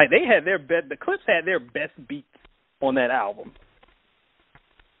 Like, they had the Clips had their best beats on that album.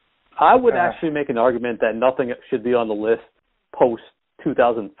 I would actually make an argument that nothing should be on the list post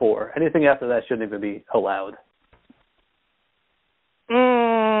 2004. Anything after that shouldn't even be allowed.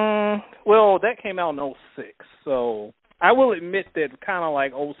 Well, that came out in 06, so I will admit that kind of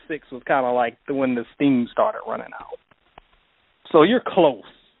like 06 was kind of like when the steam started running out. So you're close.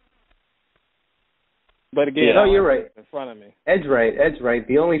 But again, you're right. In front of me. Ed's right.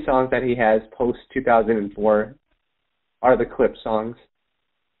 The only songs that he has post 2004 are the Clip songs.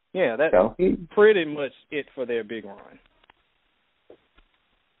 Yeah, that's pretty much it for their big run.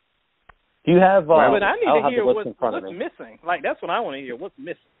 Do you have? But I need to hear what's missing. Like that's what I want to hear. What's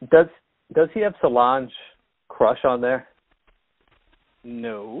missing? Does he have Solange Crush on there?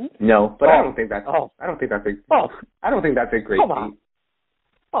 No. No, but I don't think that's. I don't think that's a. I don't think that's a great beat.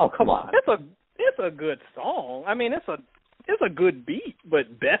 Oh, come on. It's a good song. I mean, it's a good beat,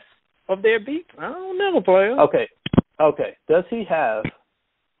 but best of their beats, I don't know, player. Okay. Does he have?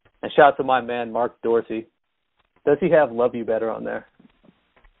 And shout out to my man Mark Dorsey. Does he have "Love You Better" on there?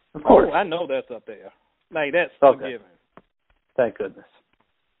 Of course. Oh, I know that's up there. Like that's a given. Thank goodness.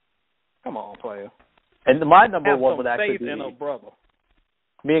 Come on, player. And my number one would actually be in a brother.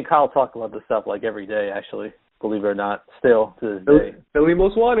 Me and Kyle talk about this stuff like every day, actually. Believe it or not, still to this day. Philly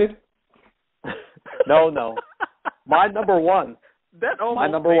Most Wanted. No. My number one. My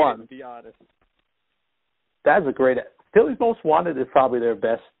number one. To be honest. That's a great. Philly's Most Wanted is probably their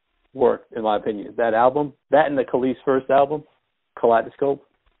best work, in my opinion. That album, that and the Kelis first album, Kaleidoscope.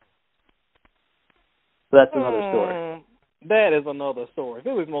 So that's another story. That is another story.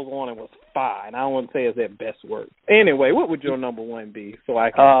 Philly's Most Wanted was fine. I wouldn't say it's their best work. Anyway, what would your number one be so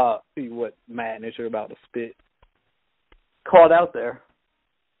I can see what madness you're about to spit? Caught Out There.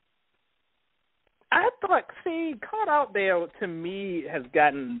 I thought, Caught Out There to me has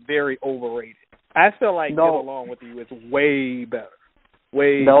gotten very overrated. I feel like Get Along With You is way better.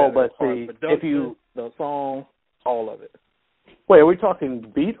 Way better. But see, if you... The song, all of it. Wait, are we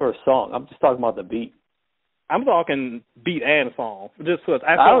talking beat or song? I'm just talking about the beat. I'm talking beat and song. Just because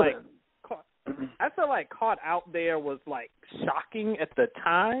I feel like Caught Out There was like shocking at the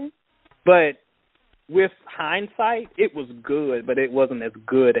time, but with hindsight, it was good, but it wasn't as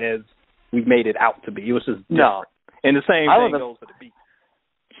good as we made it out to be. It was just different. No. And the same thing goes for the beat.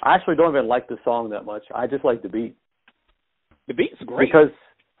 I actually don't even like the song that much. I just like the beat. The beat's great. Because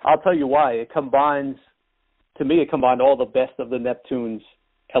I'll tell you why. It combined all the best of the Neptunes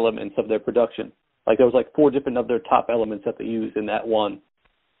elements of their production. Like there was like 4 different of their top elements that they used in that one.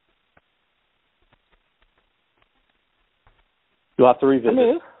 You'll have to revisit.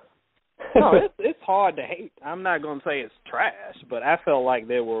 No, it's hard to hate. I'm not going to say it's trash, but I felt like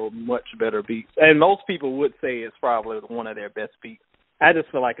there were much better beats. And most people would say it's probably one of their best beats. I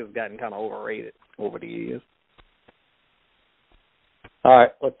just feel like it's gotten kind of overrated over the years. All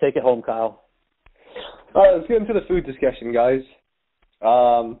right, let's take it home, Kyle. All right, let's get into the food discussion, guys.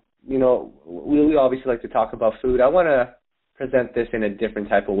 We obviously like to talk about food. I want to present this in a different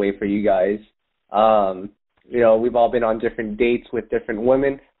type of way for you guys. We've all been on different dates with different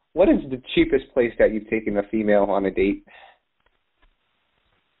women. What is the cheapest place that you've taken a female on a date?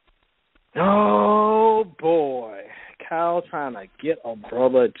 Oh, boy. Kyle trying to get a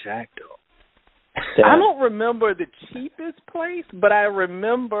brother jacked up. I don't remember the cheapest place, but I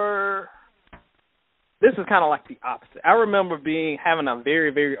remember... This is kind of like the opposite. I remember having a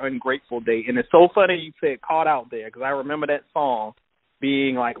very, very ungrateful date, and it's so funny you said Caught Out There, because I remember that song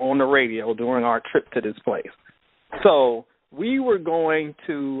being like on the radio during our trip to this place. So we were going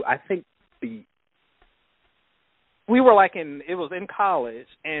to, it was in college,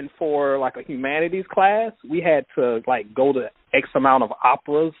 and for like a humanities class, we had to like go to X amount of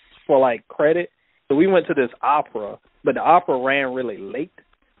operas for like credit. So we went to this opera, but the opera ran really late.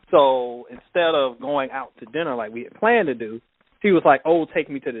 So instead of going out to dinner like we had planned to do, she was like, "Oh, take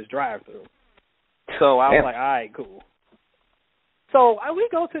me to this drive-thru." So I was like, "All right, cool." So we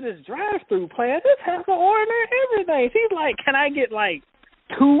go to this drive-thru plan. This has an order and everything. She's like, "Can I get like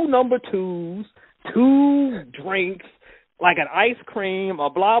 2 number 2s, 2 drinks, like an ice cream, a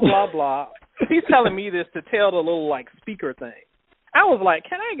blah blah blah?" She's telling me this to tell the little like speaker thing. I was like,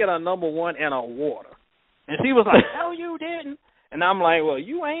 "Can I get a number 1 and a water?" And she was like, "No, you didn't." And I'm like, "Well,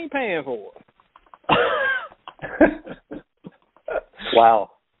 you ain't paying for it."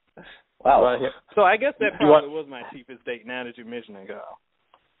 Wow. Right. So I guess that probably was my cheapest date now that you mention it, Kyle.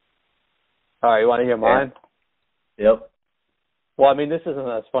 All right, you want to hear mine? Yep. Well, I mean, this isn't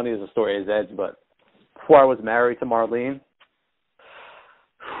as funny as the story as Ed's, but before I was married to Marlene,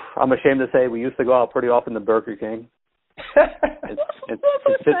 I'm ashamed to say we used to go out pretty often to Burger King. and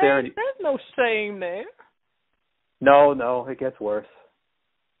sit there and there's no shame there. No, it gets worse.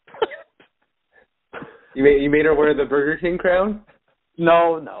 You made her wear the Burger King crown?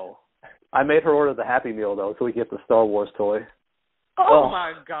 No. I made her order the Happy Meal, though, so we get the Star Wars toy. Oh.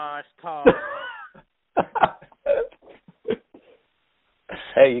 My gosh, Tom.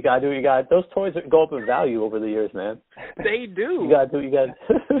 Hey, you gotta do what you got. Those toys go up in value over the years, man. They do. You gotta do what you got.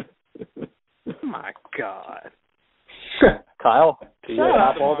 Oh my God. Kyle, shout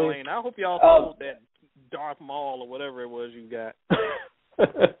out to Marlene. I hope y'all sold that Darth Maul or whatever it was you got.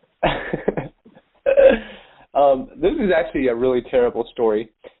 This is actually a really terrible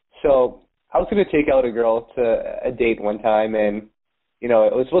story. So I was going to take out a girl to a date one time, and, you know,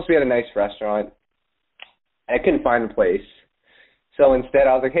 it was supposed to be at a nice restaurant. I couldn't find a place. So instead,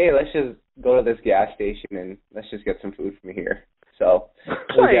 I was like, hey, let's just go to this gas station and let's just get some food from here. So, gas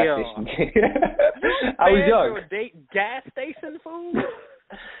station. I was young. Gas station food?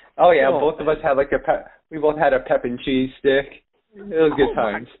 Oh, yeah, both of us had we both had a pep and cheese stick. It was good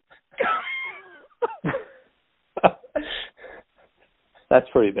times. That's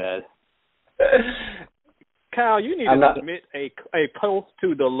pretty bad. Kyle, you need to submit a post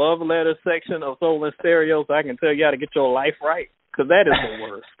to the love letter section of Soul and Stereo so I can tell you how to get your life right, because that is the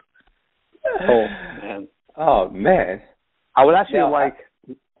worst. Oh, man. I would actually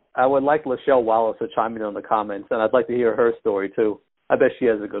I would like Lachelle Wallace to chime in on the comments, and I'd like to hear her story, too. I bet she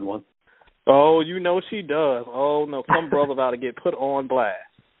has a good one. Oh, you know she does. Oh, no, some brother about to get put on blast.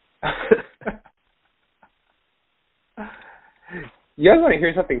 You guys want to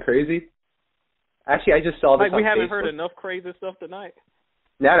hear something crazy? Actually, I just saw this on we haven't Facebook. heard enough crazy stuff tonight.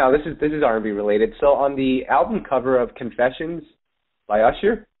 No, this is R&B related. So on the album cover of Confessions by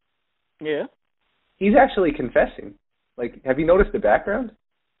Usher, yeah, he's actually confessing. Like, have you noticed the background?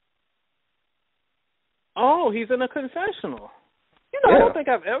 Oh, he's in a confessional. You know, I don't think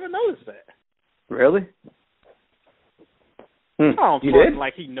I've ever noticed that. Really? I don't feel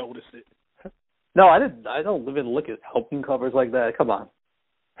like he noticed it. No, I didn't. I don't even look at album covers like that. Come on.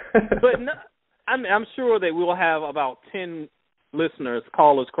 But no, I'm sure that we'll have about 10 listeners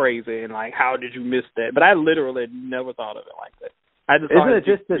call us crazy and like, how did you miss that? But I literally never thought of it like that. I just thought it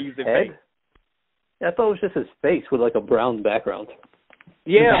just his head? face. Yeah, I thought it was just his face with like a brown background.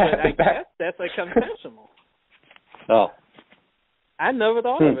 Yeah, but I guess that's a confessional. Oh. I never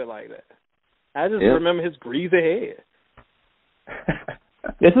thought of it like that. I just remember his greasy head.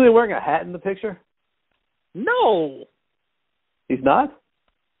 Isn't he wearing a hat in the picture? No. He's not?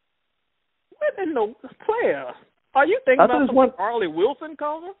 What in the player? Are you thinking about some Harley Wilson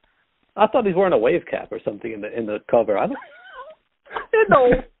cover? I thought he's wearing a wave cap or something in the cover. I don't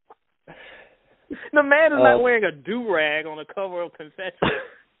No. The man is not wearing a do-rag on the cover of Confessions.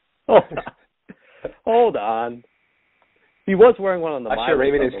 Hold on. He was wearing one on the Usher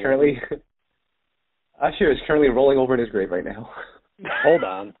Raymond is currently Usher is currently rolling over in his grave right now. Hold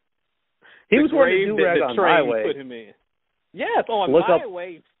on. He was wearing a do-rag on My Way. Put him in. Yes, on My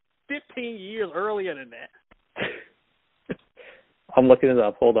Way 15 years earlier than that. I'm looking it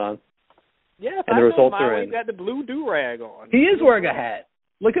up. Hold on. Yes, and the results are in. He's got the blue do-rag on. He is wearing a hat.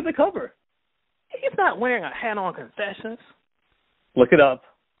 Look at the cover. He's not wearing a hat on Confessions. Look it up.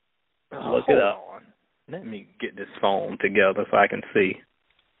 Look it up. Let me get this phone together so I can see.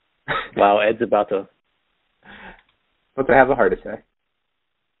 Wow, Ed's about to have a heart attack.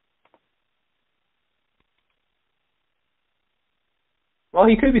 Well,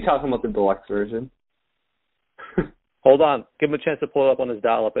 he could be talking about the deluxe version. Hold on. Give him a chance to pull it up on his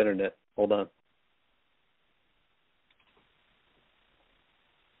dial-up internet. Hold on.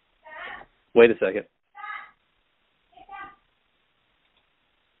 Wait a second.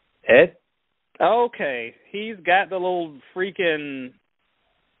 Ed? Okay. He's got the little freaking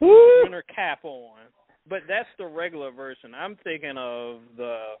winter cap on. But that's the regular version. I'm thinking of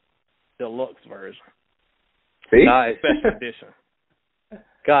the deluxe version. See? Nice. Special edition.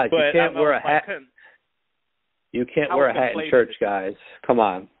 Guys, you can't wear a hat. You can't wear a hat in church, guys. Come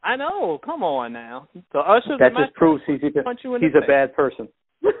on. I know. Come on now. So Usher, that just proves he's a bad person.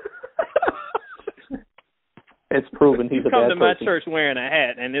 It's proven he's a bad person. Come to my church wearing a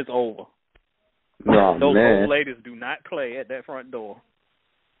hat, and it's over. Oh, those man. old ladies do not play at that front door.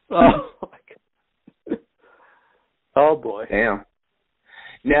 Oh, my God. Oh, boy. Damn.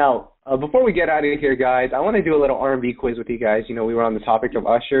 Now, before we get out of here, guys, I want to do a little R&B quiz with you guys. You know, we were on the topic of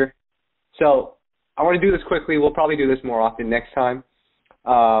Usher. So I want to do this quickly. We'll probably do this more often next time,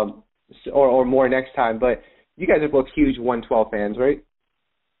 or more next time. But you guys are both huge 112 fans, right?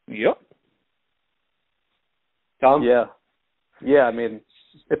 Yep. Tom? Yeah. Yeah, I mean,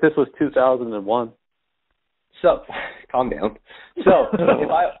 if this was 2001. So, calm down. So,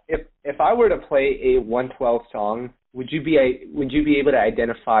 if I were to play a 112 song, would you be able to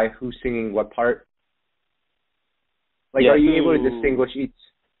identify who's singing what part? Like, are you able to distinguish each?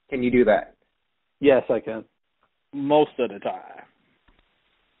 Can you do that? Yes, I can. Most of the time.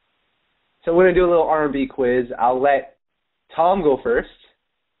 So we're gonna do a little R&B quiz. I'll let Tom go first.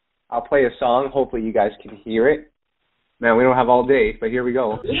 I'll play a song. Hopefully, you guys can hear it. Man, we don't have all day, but here we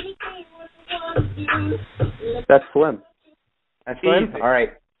go. That's Slim. That's Slim? All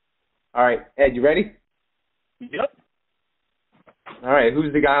right. Ed, you ready? Yep. All right,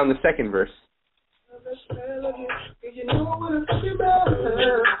 who's the guy on the second verse?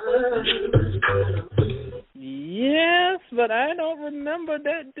 Yes, but I don't remember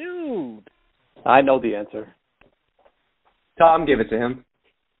that dude. I know the answer. Tom, give it to him.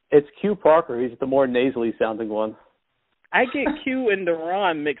 It's Q Parker. He's the more nasally sounding one. I get Q and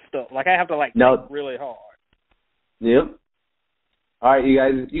Deron mixed up. Like I have to think really hard. Yep. All right, you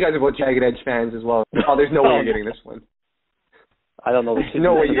guys are both Jagged Edge fans as well. Oh, there's no way you're getting this one. I don't know.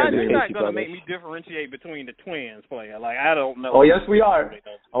 No way you're You're not going to make me differentiate between the twins, player. Like I don't know. Oh yes, we are.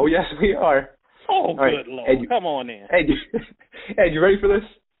 Oh yes, we are. Oh, all good right. Lord. Ed, come on in. Ed, you ready for this?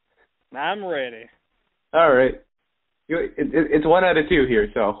 I'm ready. All right. It's 1 out of 2 here,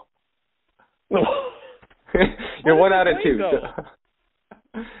 so. You're 1 out of 2. So.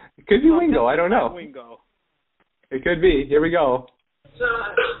 It could be Wingo. I don't know. Wingo. It could be. Here we go. I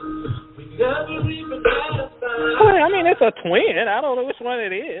mean, it's a twin. I don't know which one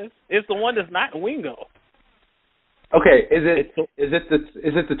it is. It's the one that's not Wingo. Okay, is it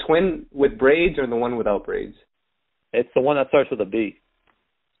the twin with braids or the one without braids? It's the one that starts with a B.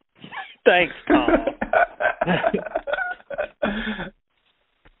 Thanks, Tom.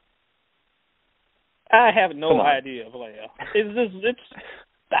 I have no idea, player. It's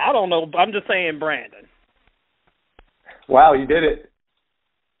I don't know. I'm just saying Brandon. Wow, you did it.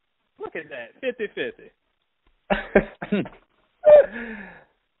 Look at that. 50-50.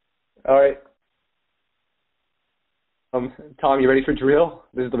 All right. Tom, you ready for drill?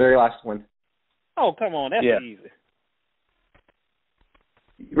 This is the very last one. Oh, come on. That's easy.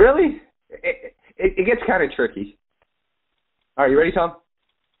 Really? It gets kind of tricky. All right, you ready, Tom?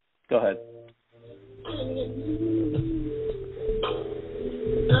 Go ahead.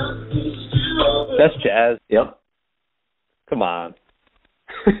 That's jazz. Yep. Come on.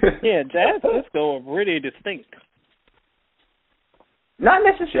 Yeah, jazz disco are pretty distinct. Not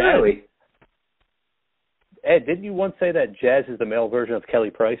necessarily. Ed, didn't you once say that jazz is the male version of Kelly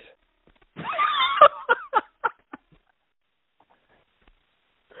Price?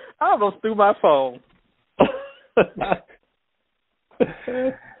 I almost threw my phone.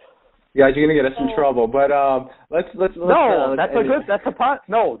 Guys, you're gonna get us in trouble. But let's. No, that's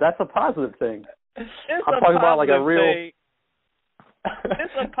a positive thing. I'm talking about like a real.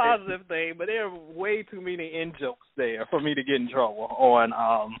 It's a positive thing, but there are way too many in jokes there for me to get in trouble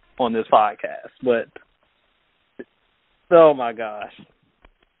on this podcast. But oh my gosh,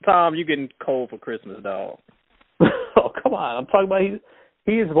 Tom, you getting cold for Christmas, dog? Oh come on, I'm talking about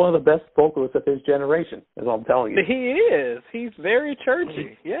he is one of the best vocalists of his generation. Is what I'm telling you. He is. He's very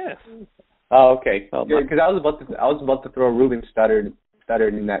churchy. Yes. Oh, okay. Because I was about to throw Ruben stuttered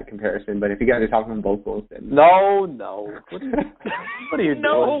in that comparison, but if you guys are talking vocals, then no. What are you doing?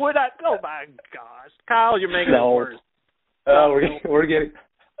 No, we're not. Oh my gosh, Kyle, you're making it worse. We're getting.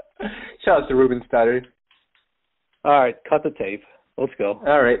 Shout out to Ruben Studdard. All right, cut the tape. Let's go.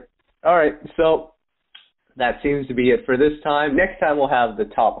 All right. So that seems to be it for this time. Next time we'll have the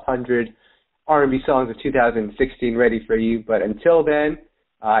top 100 R&B songs of 2016 ready for you. But until then,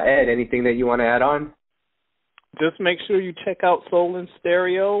 Ed, anything that you want to add on? Just make sure you check out Soul in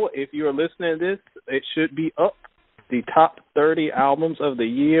Stereo. If you are listening to this, it should be up. The top 30 albums of the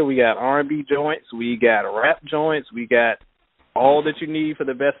year. We got R&B joints. We got rap joints. We got all that you need for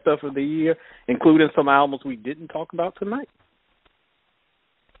the best stuff of the year, including some albums we didn't talk about tonight.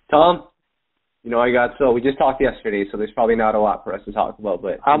 Tom, so we just talked yesterday, so there's probably not a lot for us to talk about.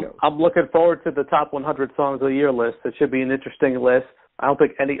 But I'm looking forward to the top 100 songs of the year list. It should be an interesting list. I don't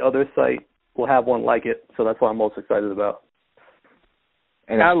think any other site will have one like it, so that's what I'm most excited about.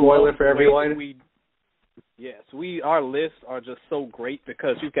 And a spoiler for everyone. Our lists are just so great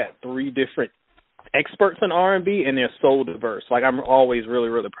because you've got 3 different experts in R&B, and they're so diverse. Like, I'm always really,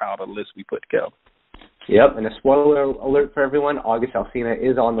 really proud of the list we put together. Yep, and a spoiler alert for everyone, August Alsina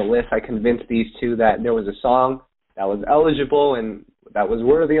is on the list. I convinced these two that there was a song that was eligible and that was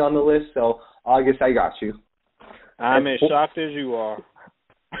worthy on the list, so August, I got you. I'm as shocked as you are.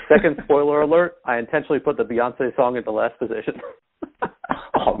 Second spoiler alert, I intentionally put the Beyonce song in the last position.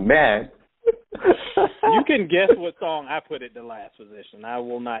 Oh, man. You can guess what song I put at the last position. I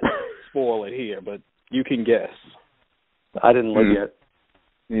will not spoil it here, but you can guess. I didn't look yet.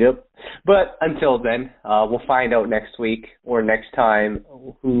 Yep. But until then, we'll find out next week or next time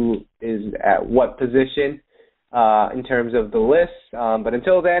who is at what position in terms of the list. But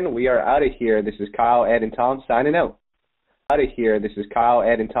until then, we are out of here. This is Kyle, Ed, and Tom signing out. Out of here. This is Kyle,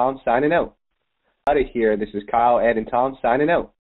 Ed, and Tom signing out. Out of here. This is Kyle, Ed, and Tom signing out.